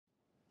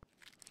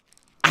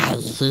I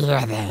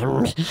hear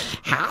them.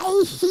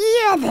 I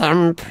hear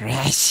them,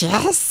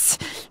 precious.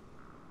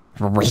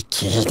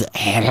 Wicked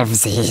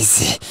elves.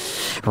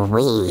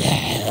 We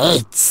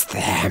hate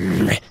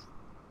them.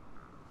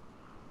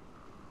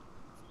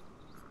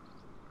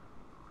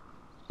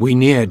 We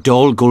near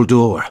Dol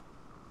Guldur.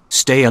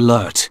 Stay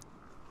alert.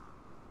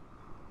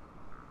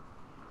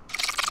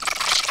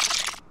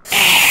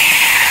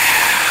 Elves.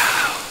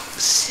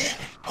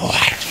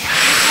 What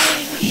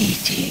fine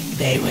eating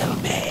they will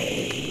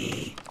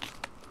make.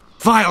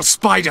 Vile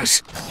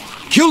spiders!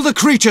 Kill the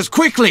creatures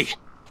quickly!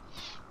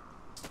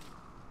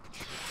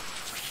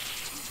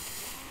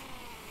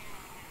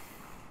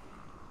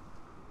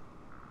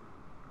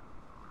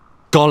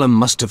 Gollum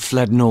must have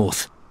fled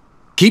north.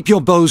 Keep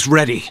your bows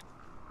ready.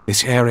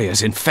 This area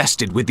is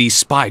infested with these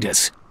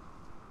spiders.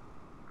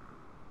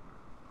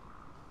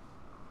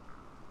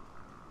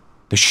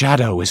 The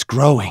shadow is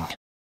growing.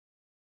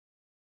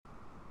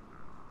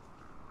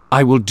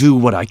 I will do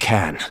what I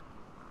can.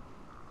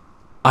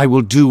 I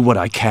will do what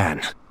I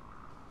can.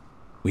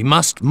 We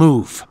must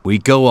move. We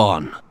go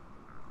on.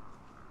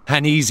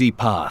 An easy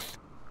path.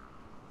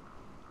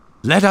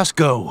 Let us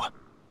go.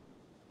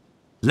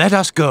 Let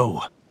us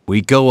go.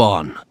 We go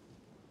on.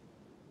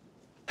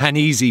 An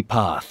easy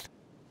path.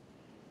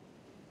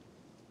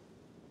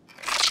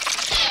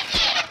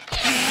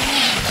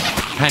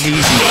 An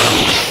easy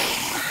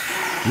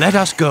path. Let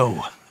us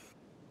go.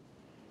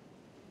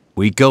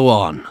 We go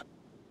on.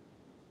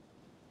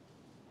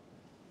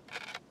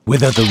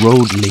 Whither the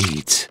road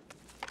leads.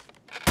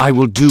 I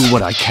will do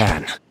what I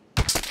can.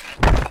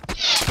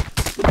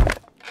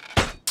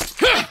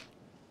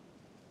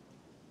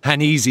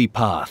 An easy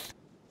path.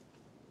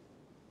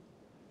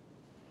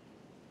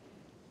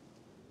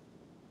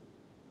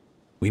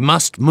 We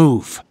must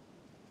move.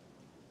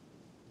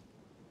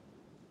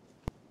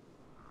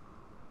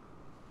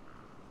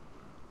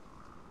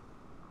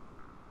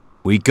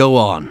 We go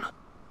on.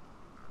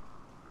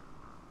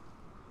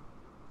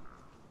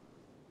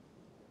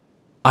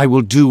 I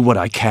will do what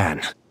I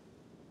can.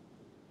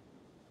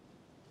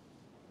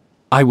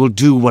 I will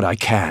do what I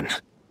can.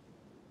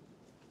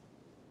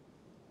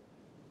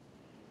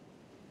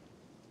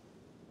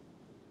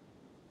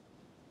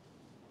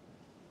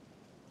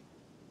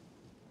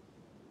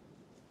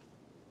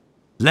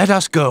 Let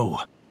us go.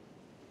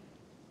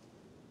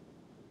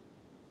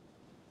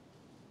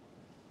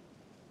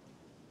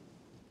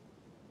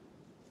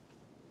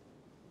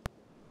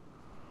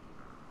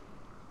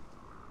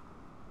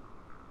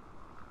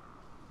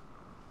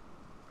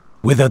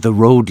 Whither the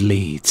road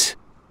leads.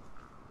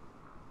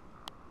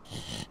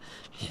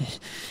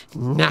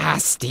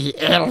 Nasty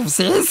elves.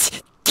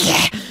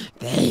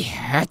 They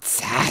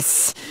hurt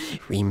us.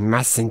 We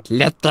mustn't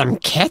let them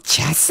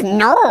catch us,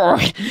 no.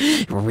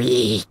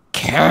 We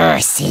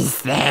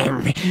curses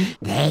them.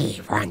 They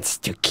want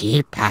to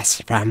keep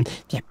us from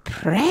the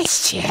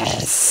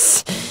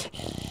precious.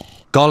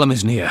 Gollum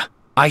is near.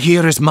 I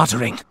hear his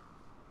muttering.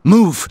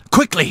 Move,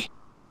 quickly!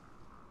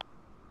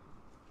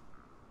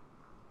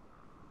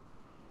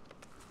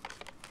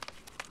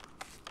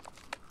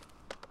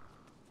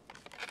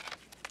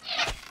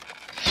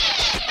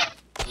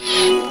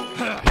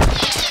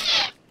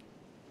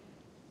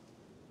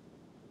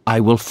 I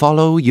will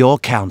follow your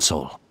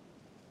counsel.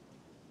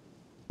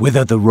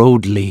 Whither the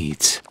road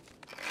leads.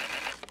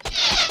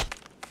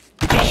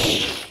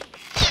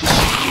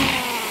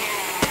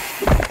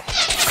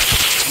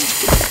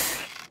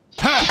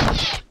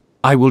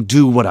 I will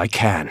do what I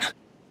can.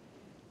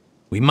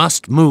 We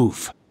must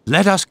move.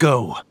 Let us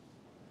go.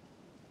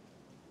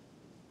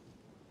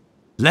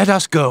 Let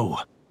us go.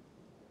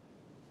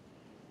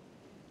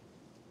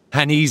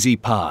 An easy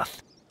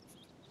path.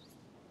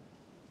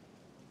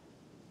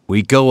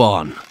 We go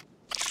on.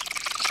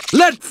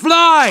 Let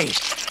fly!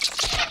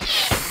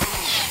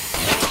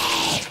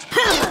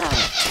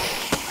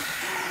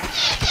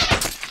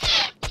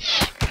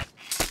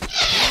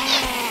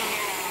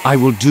 I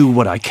will do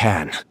what I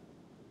can.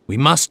 We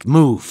must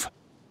move.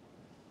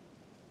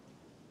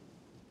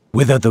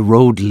 Whither the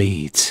road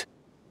leads.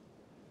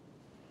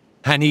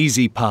 An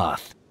easy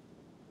path.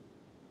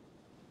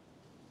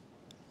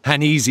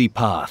 An easy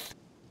path.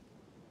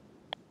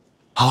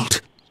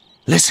 Halt!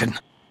 Listen!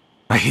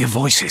 I hear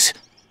voices.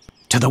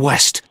 To the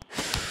west.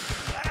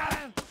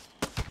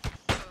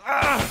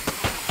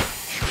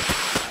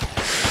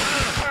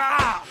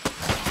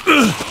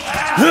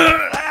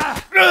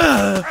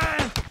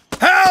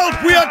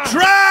 Help! We are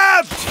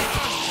trapped!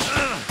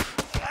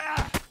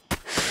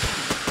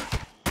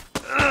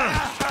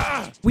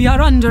 We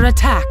are under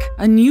attack.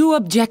 A new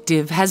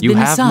objective has been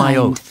assigned. You have my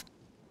oath.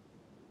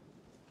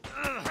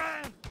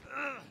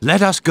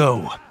 Let us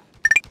go.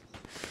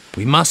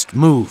 We must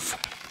move.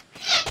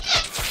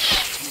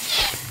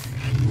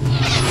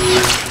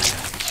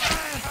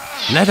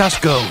 Let us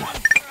go.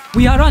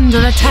 We are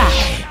under attack.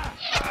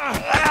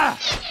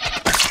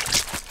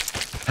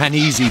 An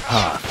easy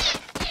path.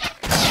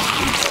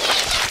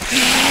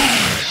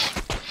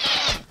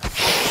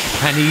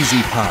 An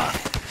easy path.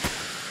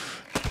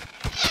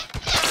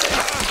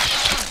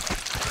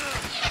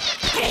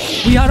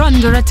 We are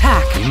under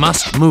attack. We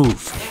must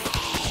move.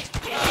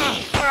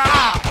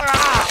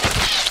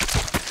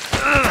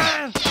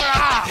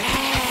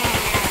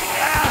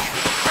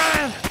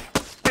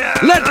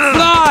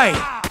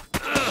 fly!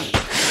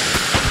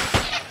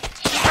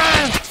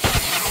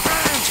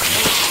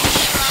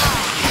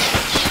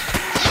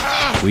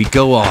 We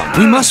go on.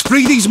 We must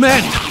free these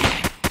men!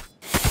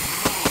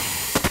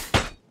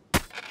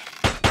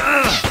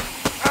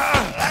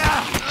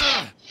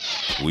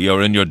 We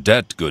are in your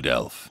debt, good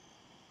elf.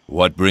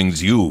 What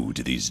brings you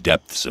to these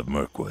depths of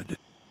Mirkwood?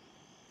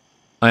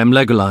 I am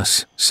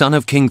Legolas, son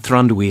of King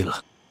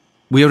Thranduil.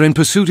 We are in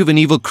pursuit of an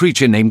evil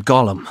creature named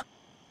Gollum.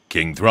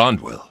 King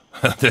Thranduil?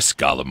 This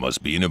Gollum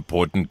must be an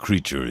important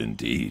creature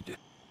indeed.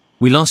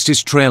 We lost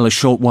his trail a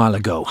short while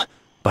ago,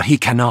 but he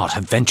cannot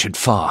have ventured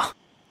far.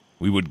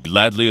 We would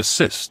gladly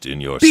assist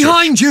in your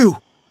Behind you!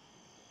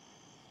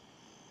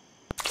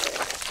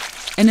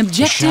 An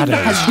objective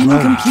has been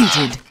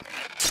completed.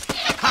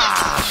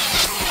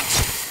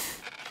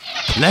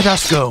 Let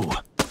us go.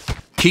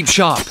 Keep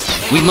sharp.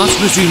 We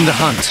must resume the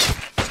hunt.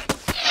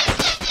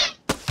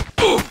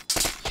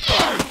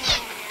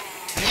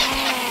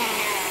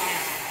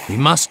 We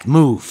must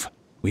move.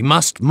 We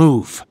must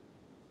move.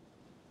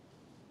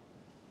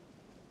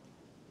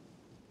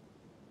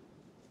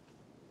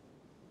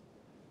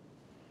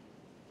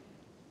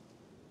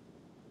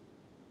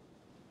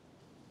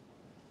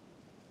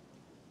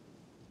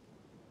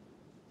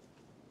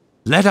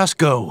 Let us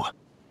go.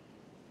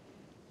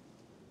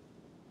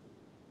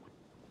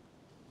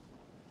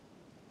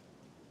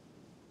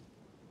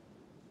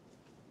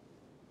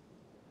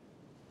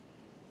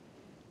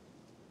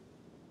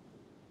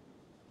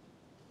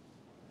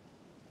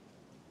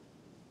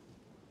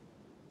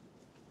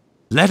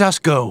 Let us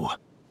go.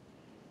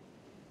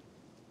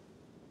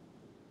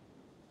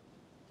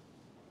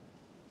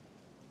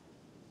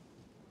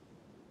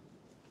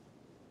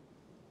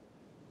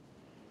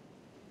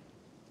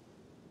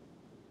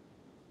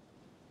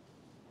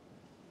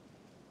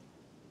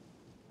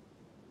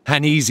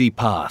 An easy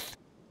path.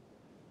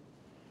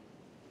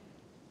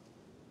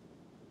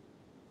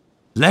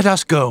 Let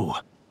us go.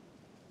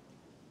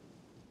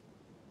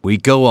 We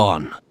go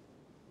on.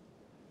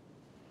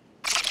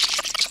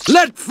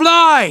 Let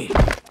fly!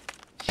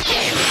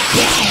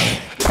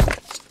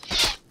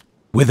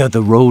 Whither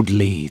the road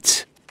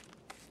leads.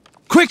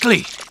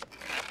 Quickly!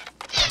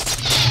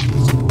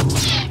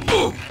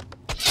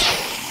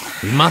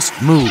 We must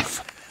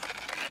move.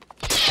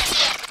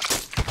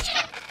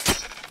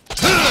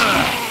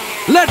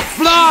 Let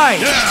fly!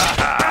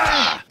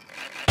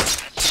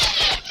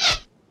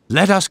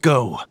 Let us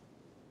go.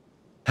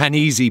 An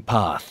easy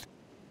path.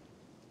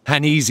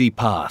 An easy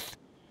path.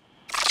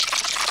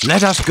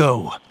 Let us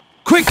go.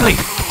 Quickly!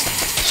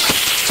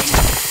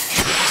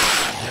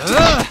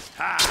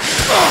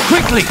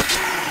 Quickly!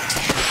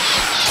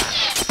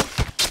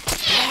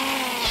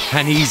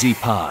 An easy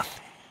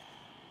path.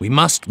 We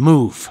must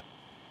move.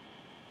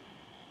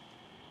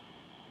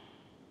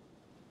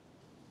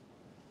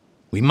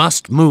 We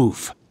must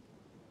move.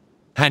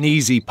 An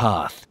easy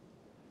path.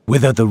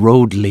 Whither the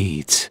road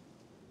leads.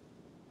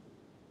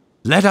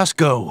 Let us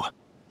go.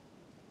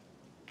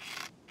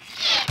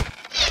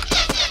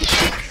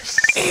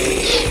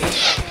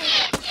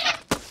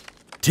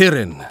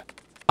 Tyrion.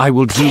 I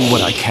will do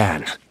what I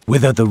can.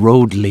 Whither the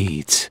road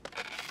leads.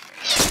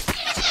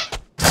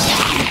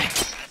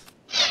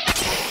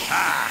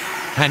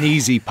 An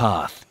easy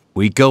path.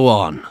 We go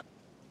on.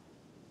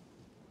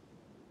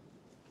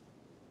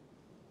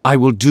 I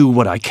will do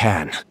what I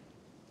can.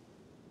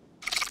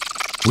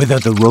 Whither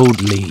the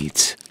road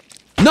leads.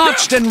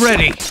 Notched and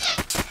ready!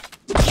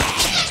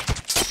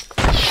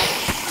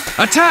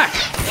 Attack!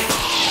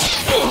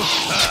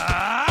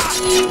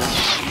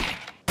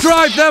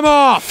 Drive them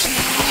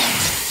off!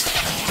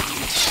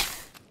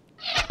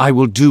 I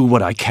will do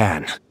what I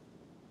can.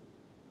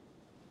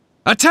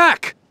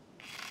 Attack!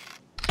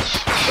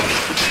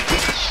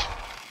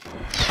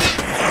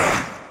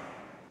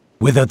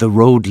 Whither the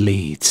road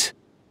leads.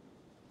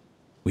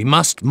 We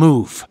must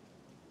move.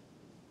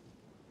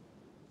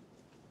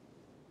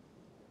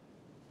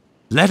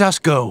 Let us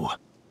go.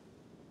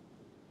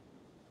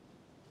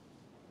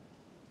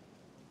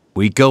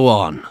 We go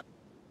on.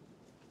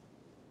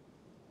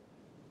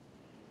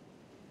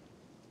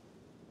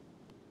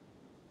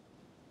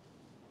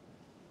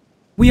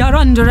 We are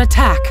under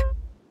attack.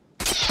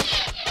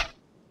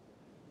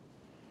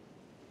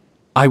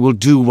 I will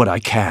do what I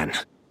can.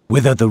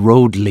 Whither the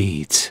road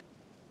leads.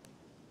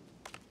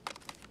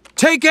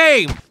 Take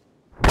aim!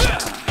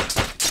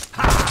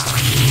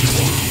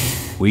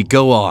 We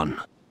go on.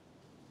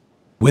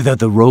 Whither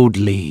the road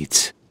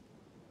leads.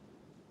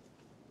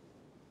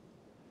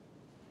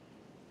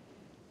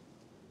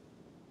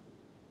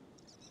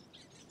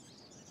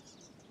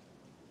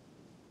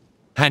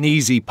 An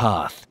easy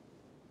path.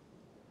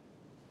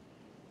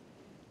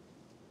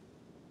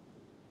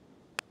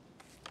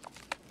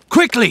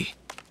 Quickly!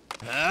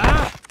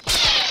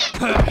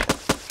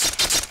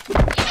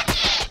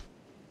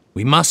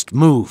 We must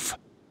move.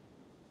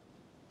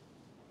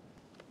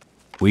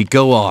 We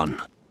go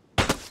on.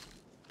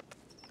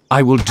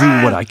 I will do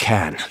what I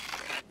can.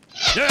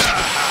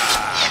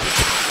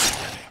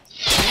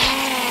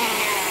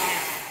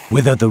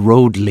 Whither the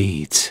road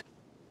leads.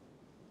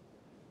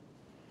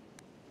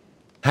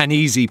 An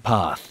easy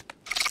path.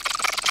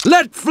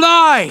 Let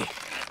fly!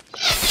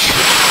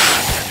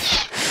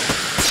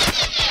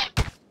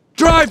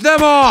 Drive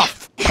them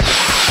off!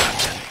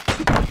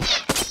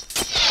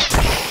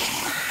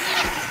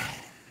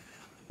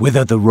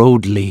 Whither the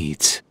road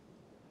leads.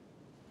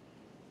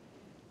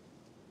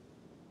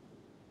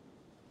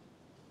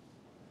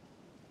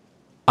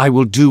 I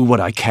will do what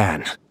I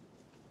can.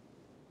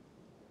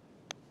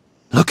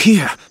 Look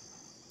here!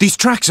 These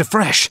tracks are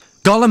fresh.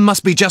 Gollum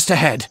must be just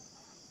ahead.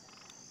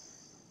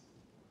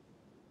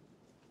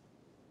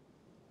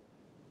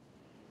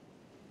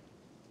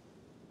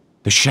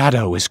 The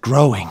shadow is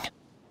growing.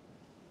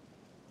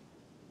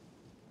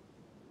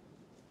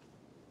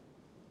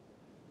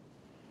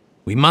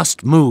 We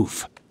must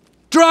move.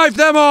 Drive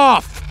them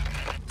off!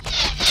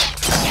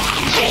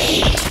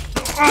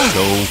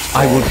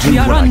 I will do We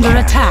are what under I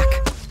can. attack.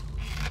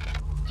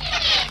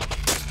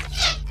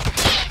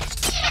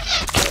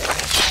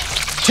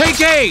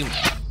 Take aim!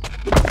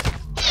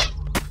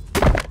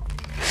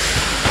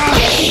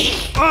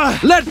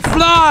 Let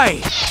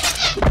fly!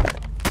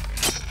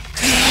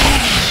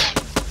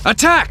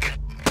 Attack!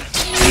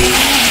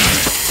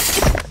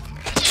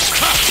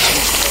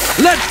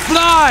 Let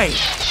fly!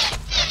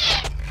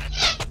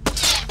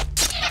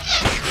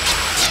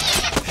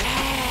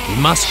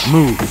 We must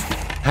move.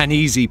 An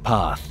easy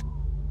path.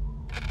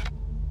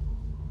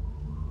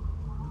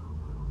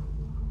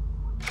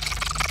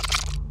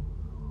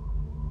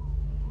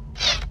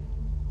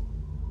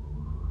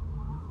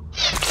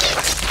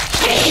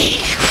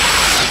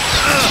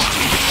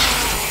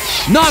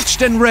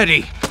 Notched and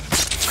ready!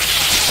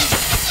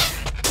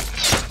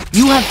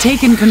 You have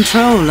taken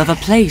control of a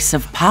place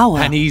of power.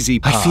 An easy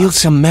path. I feel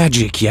some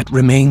magic yet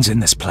remains in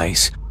this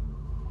place.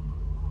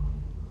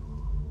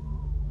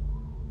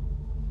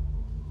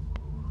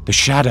 The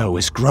shadow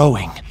is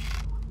growing.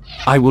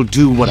 I will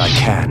do what I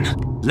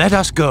can. Let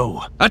us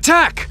go.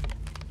 Attack!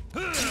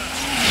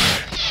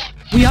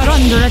 We are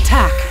under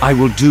attack. I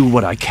will do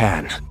what I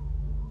can.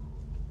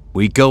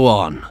 We go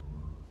on.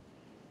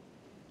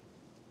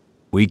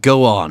 We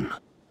go on.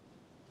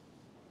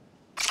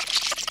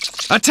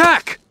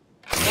 Attack!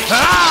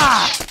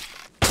 Ah!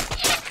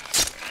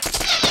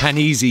 An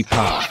easy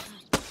path.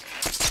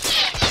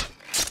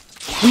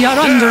 We are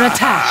under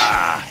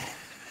attack.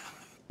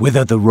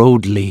 Whither the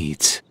road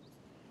leads.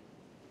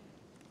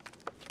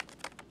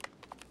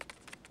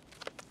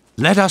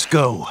 Let us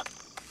go.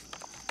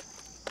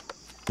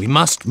 We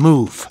must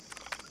move.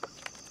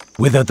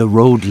 Whither the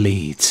road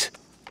leads.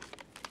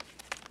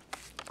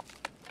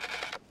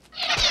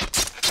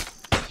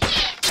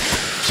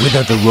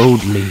 Whither the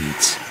road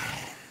leads.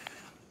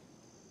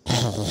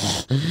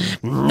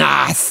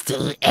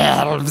 Nasty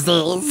elves.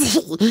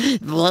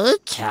 They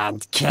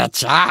can't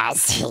catch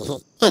us.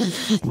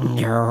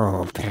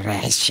 No,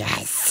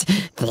 precious.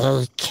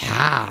 They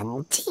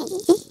can't.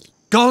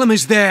 Gollum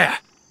is there.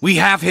 We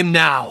have him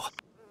now.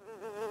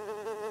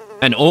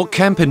 An orc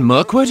camp in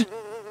Mirkwood?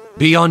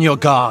 Be on your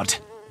guard.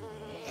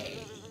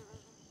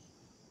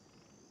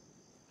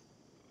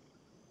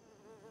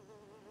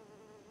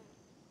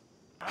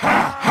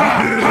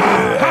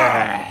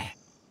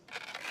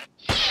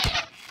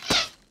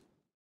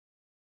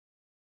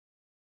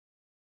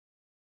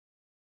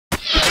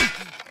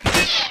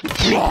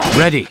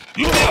 Ready.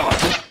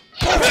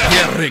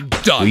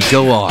 We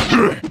go on.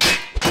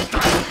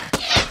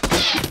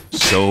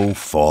 So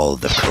fall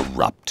the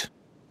corrupt.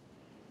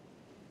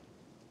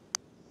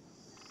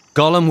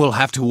 Gollum will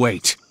have to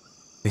wait.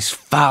 This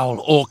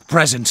foul orc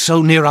presence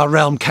so near our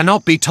realm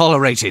cannot be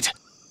tolerated.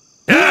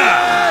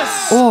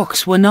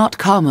 Orcs were not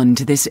common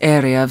to this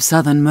area of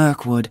southern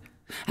Mirkwood,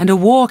 and a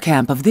war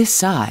camp of this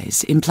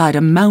size implied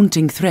a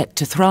mounting threat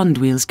to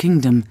Thronduil's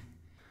kingdom.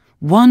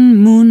 One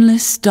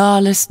moonless,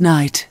 starless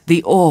night,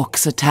 the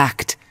orcs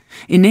attacked,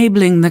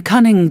 enabling the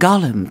cunning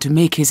Gollum to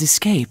make his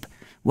escape,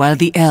 while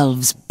the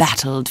elves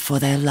battled for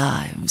their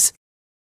lives.